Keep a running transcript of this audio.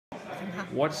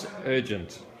What's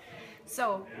urgent?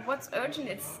 So, what's urgent?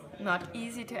 It's not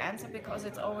easy to answer because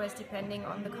it's always depending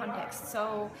on the context.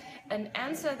 So, an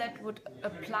answer that would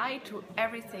apply to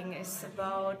everything is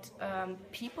about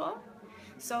people.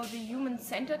 So, the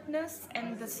human-centeredness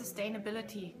and the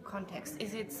sustainability context.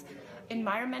 Is it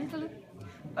environmental?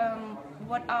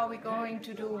 What are we going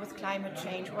to do with climate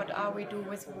change? What are we do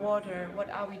with water? What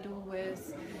are we do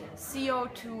with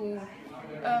CO2?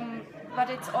 But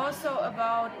it's also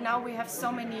about, now we have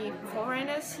so many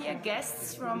foreigners here,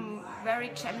 guests from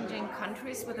very challenging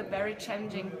countries with a very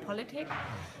challenging politic.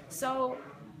 So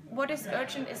what is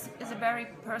urgent is a very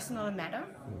personal matter.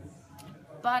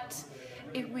 But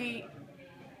if we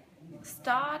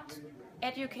start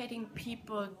educating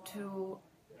people to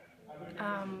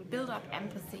build up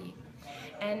empathy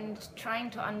and trying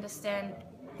to understand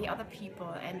the other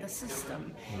people and the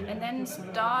system, and then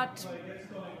start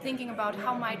thinking about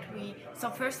how might we, so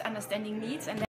first understanding needs and then